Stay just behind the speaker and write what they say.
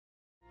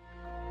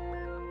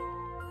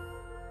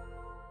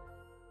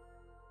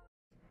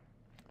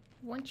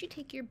Once you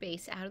take your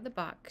base out of the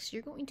box,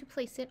 you're going to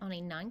place it on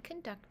a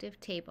non-conductive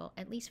table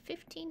at least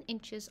 15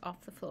 inches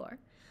off the floor.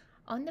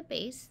 On the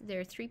base, there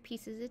are 3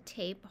 pieces of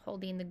tape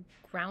holding the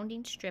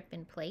grounding strip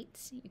in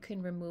place. You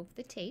can remove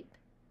the tape.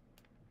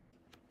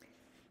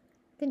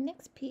 The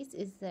next piece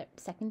is the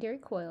secondary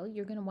coil.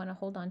 You're going to want to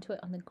hold on to it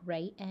on the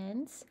gray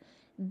ends.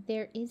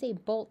 There is a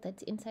bolt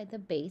that's inside the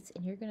base,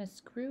 and you're going to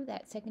screw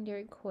that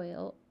secondary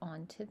coil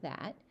onto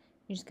that.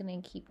 You're just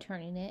going to keep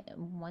turning it,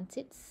 and once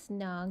it's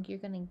snug, you're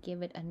going to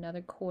give it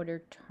another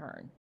quarter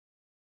turn.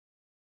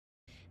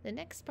 The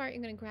next part,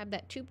 you're going to grab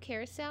that tube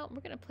carousel, and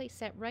we're going to place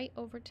that right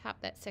over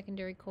top that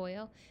secondary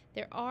coil.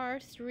 There are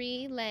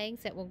 3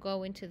 legs that will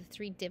go into the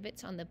 3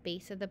 divots on the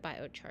base of the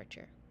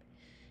BioCharger.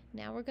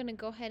 Now we're going to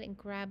go ahead and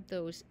grab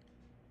those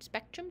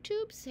spectrum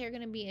tubes. They're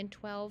going to be in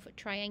 12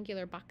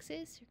 triangular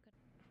boxes.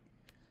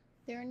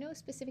 There are no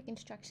specific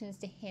instructions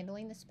to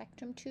handling the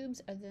spectrum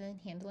tubes other than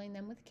handling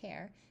them with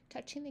care.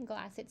 Touching the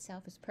glass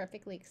itself is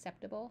perfectly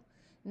acceptable.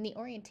 And the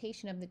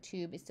orientation of the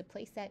tube is to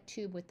place that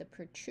tube with the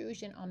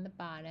protrusion on the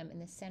bottom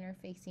and the center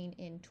facing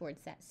in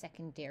towards that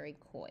secondary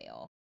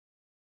coil.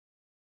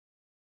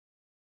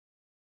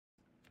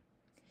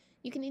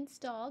 You can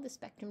install the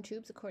spectrum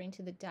tubes according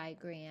to the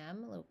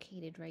diagram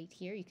located right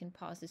here. You can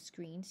pause the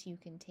screen so you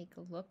can take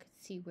a look,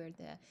 see where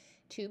the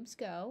tubes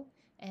go.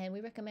 And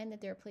we recommend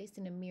that they're placed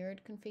in a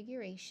mirrored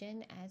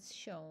configuration as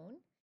shown.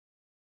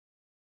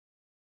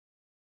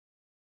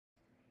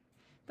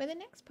 For the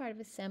next part of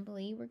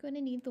assembly, we're going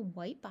to need the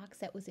white box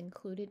that was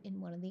included in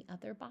one of the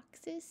other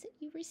boxes that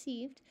you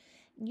received.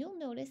 You'll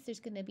notice there's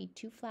going to be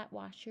 2 flat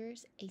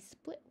washers, a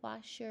split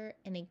washer,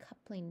 and a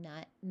coupling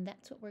nut. And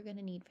that's what we're going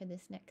to need for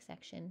this next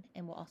section,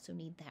 and we'll also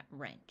need that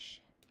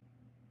wrench.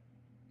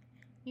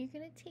 You're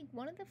going to take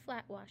one of the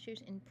flat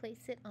washers and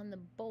place it on the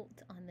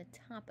bolt on the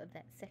top of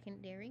that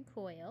secondary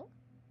coil.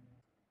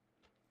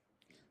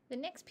 The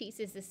next piece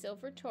is the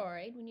silver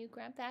toroid. When you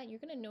grab that, you're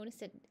going to notice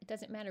that it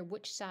doesn't matter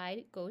which side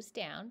it goes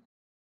down.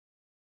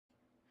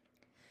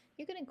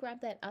 You're going to grab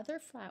that other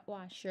flat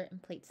washer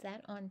and place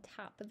that on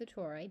top of the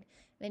toroid.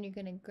 Then you're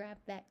going to grab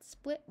that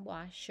split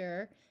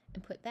washer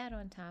and put that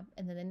on top.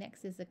 And then the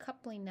next is the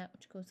coupling nut,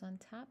 which goes on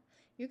top.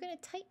 You're going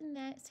to tighten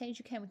that as tight as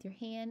you can with your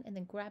hand, and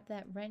then grab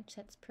that wrench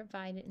that's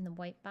provided in the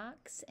white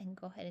box and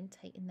go ahead and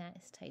tighten that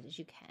as tight as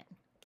you can.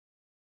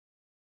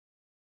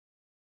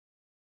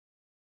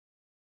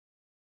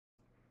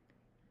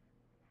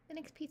 The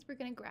next piece we're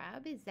going to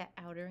grab is that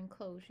outer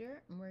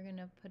enclosure, and we're going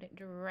to put it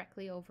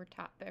directly over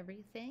top of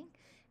everything.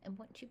 And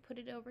once you put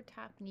it over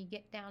top and you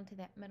get down to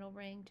that metal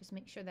ring, just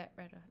make sure that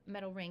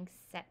metal ring's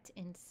set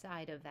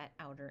inside of that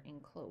outer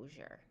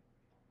enclosure.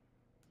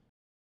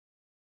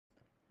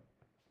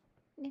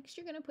 Next,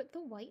 you're going to put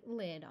the white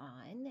lid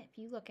on. If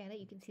you look at it,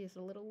 you can see there's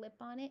a little lip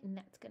on it, and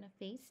that's going to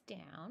face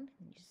down.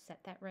 And you just set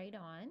that right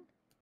on.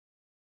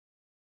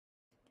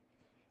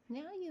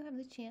 Now you have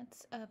the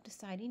chance of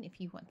deciding if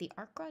you want the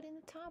arc rod in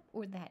the top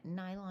or that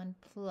nylon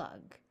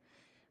plug.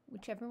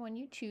 Whichever one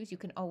you choose, you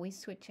can always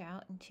switch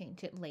out and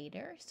change it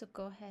later. So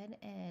go ahead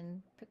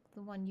and pick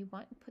the one you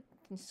want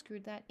and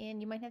screw that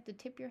in. You might have to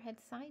tip your head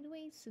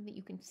sideways so that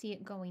you can see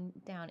it going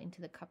down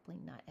into the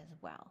coupling nut as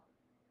well.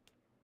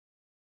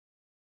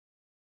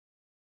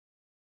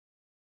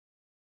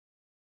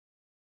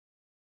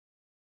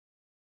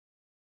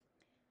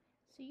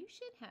 So you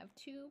should have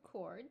 2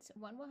 cords.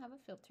 One will have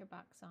a filter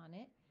box on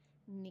it,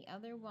 and the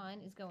other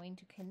one is going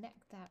to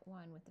connect that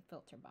one with the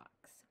filter box.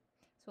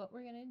 So what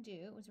we're going to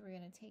do is we're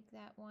going to take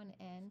that one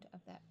end of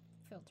that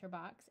filter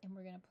box and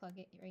we're going to plug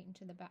it right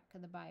into the back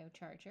of the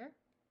BioCharger.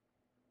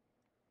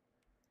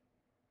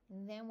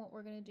 And then what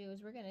we're going to do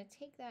is we're going to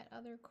take that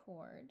other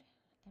cord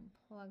and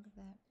plug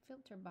that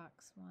filter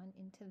box one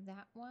into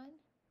that one.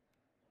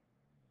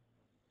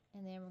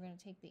 And then we're going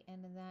to take the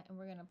end of that and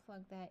we're going to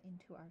plug that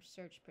into our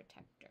surge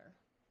protector.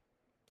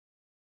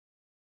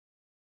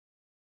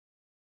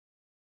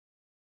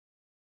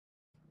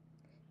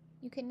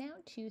 You can now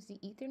choose the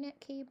Ethernet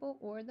cable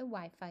or the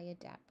Wi-Fi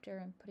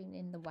adapter. I'm putting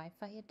in the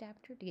Wi-Fi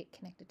adapter to get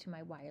connected to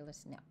my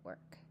wireless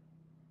network.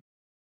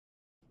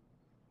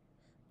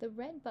 The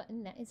red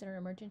button, that is our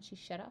emergency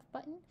shutoff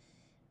button.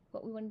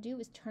 What we want to do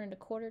is turn it a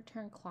quarter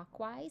turn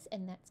clockwise,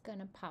 and that's going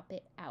to pop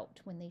it out.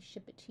 When they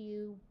ship it to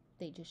you,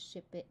 they just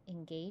ship it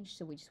engaged,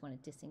 so we just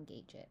want to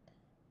disengage it.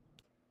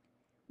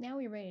 Now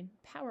we're ready to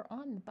power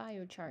on the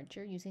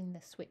BioCharger using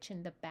the switch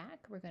in the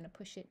back. We're going to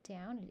push it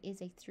down. It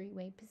is a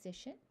 3-way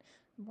position.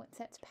 Once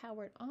that's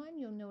powered on,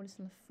 you'll notice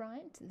in the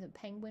front, the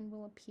penguin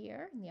will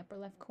appear in the upper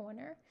left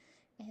corner,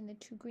 and the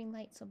 2 green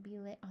lights will be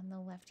lit on the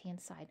left-hand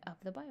side of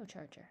the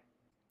BioCharger.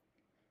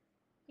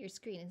 Your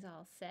screen is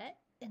all set,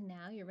 and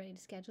now you're ready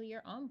to schedule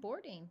your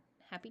onboarding.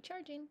 Happy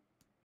charging!